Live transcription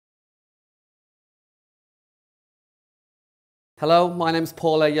Hello, my name's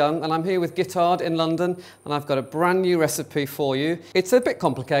Paul A. Young and I'm here with Guittard in London and I've got a brand new recipe for you. It's a bit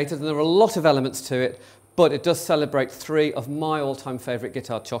complicated and there are a lot of elements to it, but it does celebrate three of my all-time favourite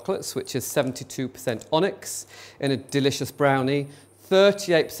Guittard chocolates, which is 72% Onyx in a delicious brownie,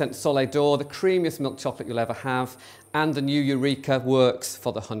 38% Soleil, the creamiest milk chocolate you'll ever have, and the new Eureka works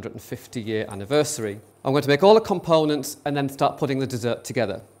for the 150-year anniversary. I'm going to make all the components and then start putting the dessert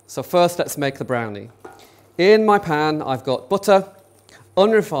together. So first let's make the brownie. In my pan I've got butter,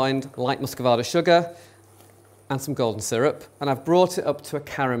 unrefined light muscovado sugar and some golden syrup, and I've brought it up to a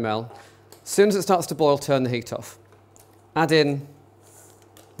caramel. As soon as it starts to boil, turn the heat off. Add in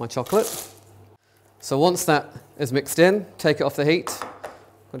my chocolate. So once that is mixed in, take it off the heat. I'm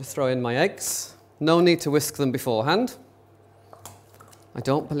going to throw in my eggs. No need to whisk them beforehand. I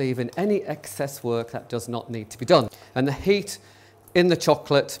don't believe in any excess work that does not need to be done. And the heat in the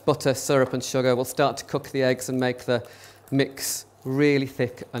chocolate, butter, syrup and sugar will start to cook the eggs and make the mix really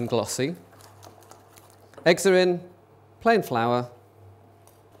thick and glossy. Eggs are in, plain flour.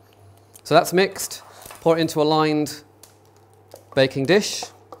 So that's mixed. Pour it into a lined baking dish.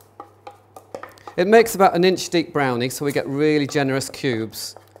 It makes about an inch deep brownie, so we get really generous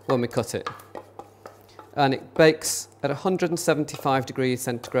cubes when we cut it. And it bakes at 175 degrees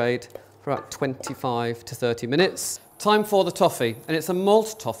centigrade for about 25 to 30 minutes. Time for the toffee, and it's a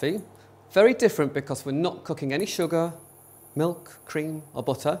malt toffee. Very different because we're not cooking any sugar, milk, cream or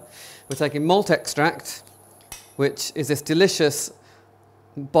butter. We're taking malt extract, which is this delicious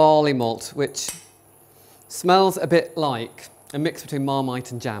barley malt, which smells a bit like a mix between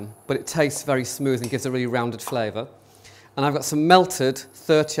Marmite and jam, but it tastes very smooth and gives a really rounded flavour. And I've got some melted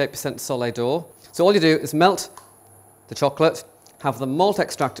 38% Soleil. So all you do is melt the chocolate, have the malt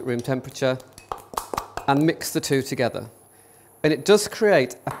extract at room temperature, and mix the two together. And it does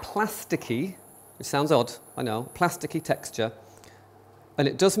create a plasticky, which sounds odd, I know, plasticky texture, and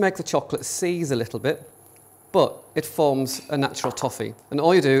it does make the chocolate seize a little bit, but it forms a natural toffee. And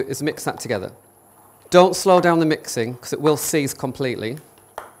all you do is mix that together. Don't slow down the mixing because it will seize completely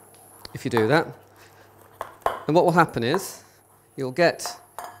if you do that. And what will happen is you'll get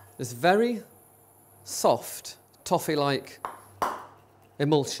this very soft toffee-like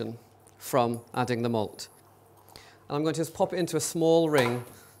emulsion from adding the malt. And I'm going to just pop it into a small ring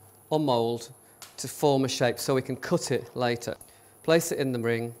or mould to form a shape so we can cut it later. Place it in the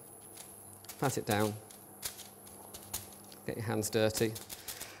ring, pat it down, get your hands dirty, and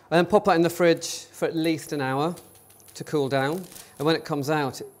then pop that in the fridge for at least an hour to cool down. And when it comes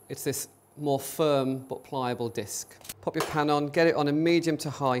out, it's this more firm but pliable disc. Pop your pan on, get it on a medium to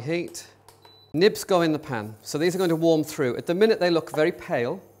high heat. Nibs go in the pan, so these are going to warm through. At the minute they look very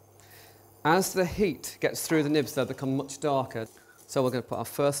pale. As the heat gets through the nibs, they'll become much darker. So we're going to put our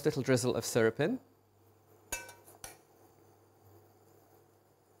first little drizzle of syrup in.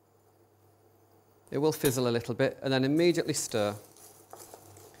 It will fizzle a little bit and then immediately stir.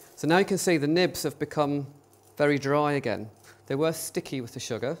 So now you can see the nibs have become very dry again. They were sticky with the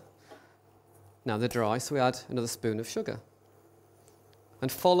sugar. Now they're dry, so we add another spoon of sugar.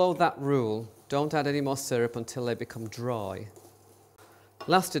 And follow that rule. Don't add any more syrup until they become dry.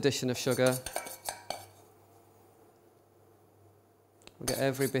 Last addition of sugar. We'll get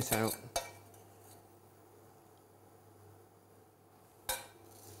every bit out.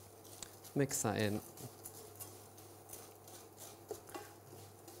 Mix that in.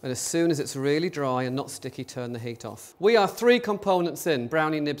 And as soon as it's really dry and not sticky, turn the heat off. We are 3 components in,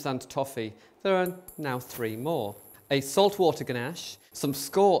 brownie, nibs and toffee. There are now 3 more. A saltwater ganache, some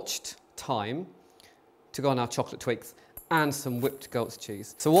scorched thyme to go on our chocolate twigs, and some whipped goat's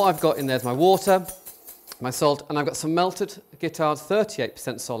cheese. So what I've got in there is my water, my salt, and I've got some melted Guittard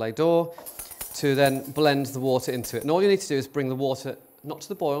 38% Soleil to then blend the water into it. And all you need to do is bring the water not to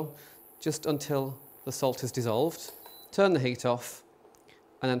the boil, just until the salt is dissolved. Turn the heat off,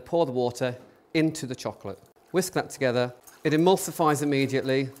 and then pour the water into the chocolate. Whisk that together. It emulsifies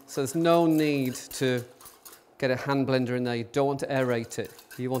immediately, so there's no need to get a hand blender in there. You don't want to aerate it.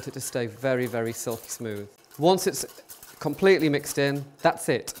 You want it to stay very, very silky smooth. Once it's completely mixed in, that's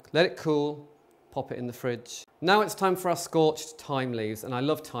it. Let it cool, pop it in the fridge. Now it's time for our scorched thyme leaves, and I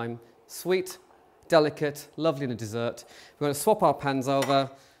love thyme. Sweet, delicate, lovely in a dessert. We're going to swap our pans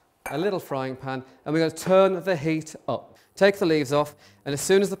over, a little frying pan, and we're going to turn the heat up. Take the leaves off, and as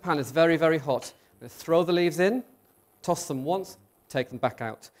soon as the pan is very, very hot, we're going to throw the leaves in, toss them once, take them back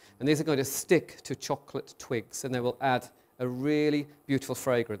out. And these are going to stick to chocolate twigs, and they will add a really beautiful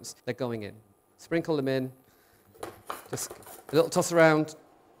fragrance. They're going in. Sprinkle them in, just a little toss around,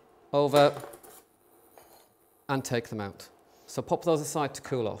 over, and take them out. So pop those aside to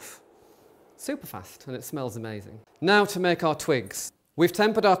cool off. super fast and it smells amazing. Now to make our twigs. We've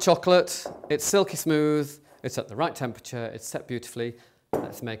tempered our chocolate, it's silky smooth, it's at the right temperature, it's set beautifully.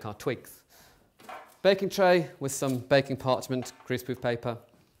 Let's make our twigs. Baking tray with some baking parchment, greaseproof paper,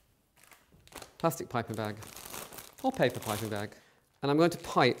 plastic piping bag or paper piping bag. And I'm going to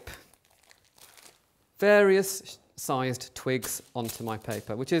pipe various sized twigs onto my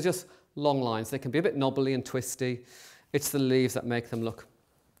paper, which is just long lines. They can be a bit knobbly and twisty. It's the leaves that make them look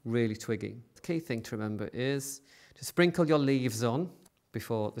really twiggy. The key thing to remember is to sprinkle your leaves on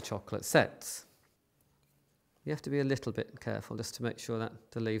before the chocolate sets. You have to be a little bit careful just to make sure that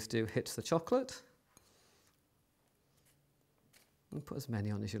the leaves do hit the chocolate. And put as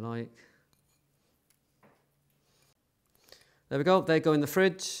many on as you like. There we go, they go in the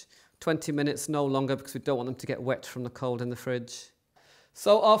fridge. 20 minutes, no longer, because we don't want them to get wet from the cold in the fridge.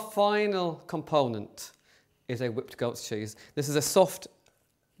 So our final component is a whipped goat's cheese. This is a soft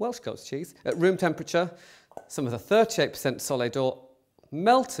Welsh goat's cheese at room temperature. Some of the 38% Soleil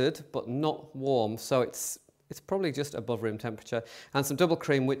melted but not warm, so it's probably just above room temperature. And some double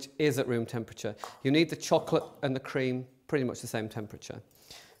cream, which is at room temperature. You need the chocolate and the cream pretty much the same temperature.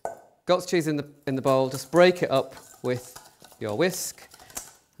 Goat's cheese in the bowl, just break it up with your whisk.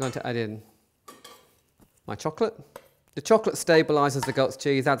 I'm going to add in my chocolate. The chocolate stabilises the goat's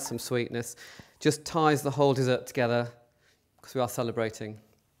cheese, adds some sweetness, just ties the whole dessert together because we are celebrating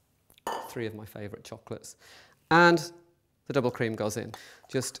 3 of my favourite chocolates. And the double cream goes in.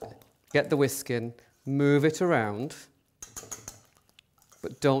 Just get the whisk in, move it around,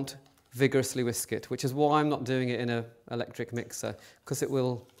 but don't vigorously whisk it, which is why I'm not doing it in an electric mixer, because it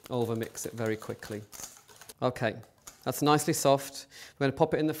will overmix it very quickly. Okay. That's nicely soft. We're going to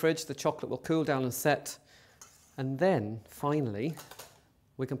pop it in the fridge. The chocolate will cool down and set. And then, finally,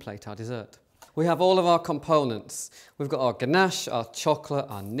 we can plate our dessert. We have all of our components. We've got our ganache, our chocolate,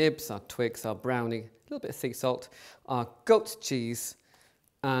 our nibs, our twigs, our brownie, a little bit of sea salt, our goat's cheese,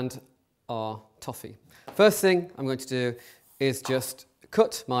 and our toffee. First thing I'm going to do is just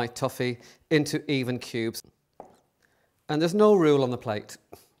cut my toffee into even cubes. And there's no rule on the plate.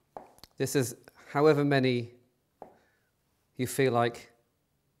 This is however many you feel like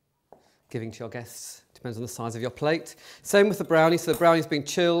giving to your guests. Depends on the size of your plate. Same with the brownie. So the brownie's been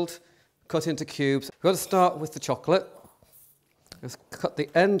chilled, cut into cubes. We've got to start with the chocolate. Just cut the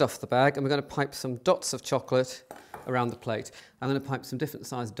end off the bag and we're going to pipe some dots of chocolate around the plate. I'm going to pipe some different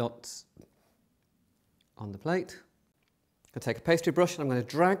sized dots on the plate. I'm going to take a pastry brush and I'm going to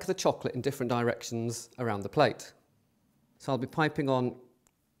drag the chocolate in different directions around the plate. So I'll be piping on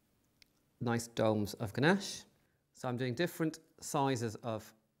nice domes of ganache. So I'm doing different sizes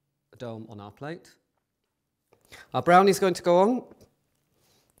of dome on our plate. Our brownie is going to go on,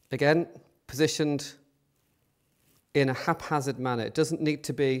 again, positioned in a haphazard manner. It doesn't need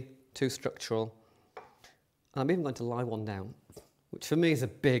to be too structural. And I'm even going to lie one down, which for me is a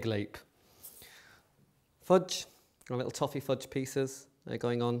big leap. Fudge, our little toffee fudge pieces, they're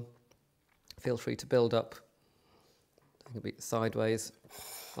going on. Feel free to build up. They can be sideways.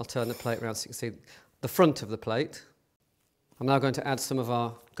 I'll turn the plate around so you can see the front of the plate. I'm now going to add some of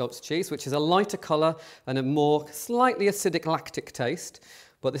our goat's cheese, which is a lighter colour and a more slightly acidic lactic taste,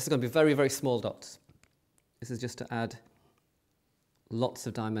 but this is going to be very, very small dots. This is just to add lots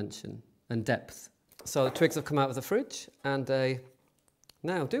of dimension and depth. So the twigs have come out of the fridge and they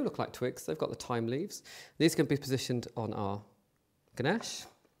now do look like twigs. They've got the thyme leaves. These can be positioned on our ganache,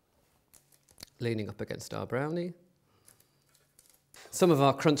 leaning up against our brownie. Some of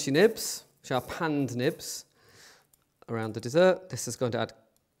our crunchy nibs, which are panned nibs, around the dessert. This is going to add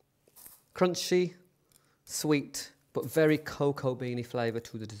crunchy, sweet, but very cocoa beany flavour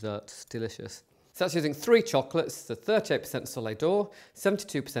to the dessert. It's delicious. So that's using 3 chocolates, the 38% Soleil,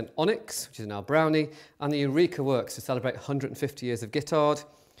 72% Onyx, which is in our brownie, and the Eureka Works to celebrate 150 years of Guittard.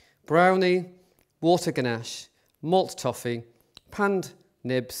 Brownie, water ganache, malt toffee, panned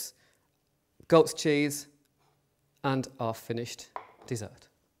nibs, goat's cheese, and our finished dessert.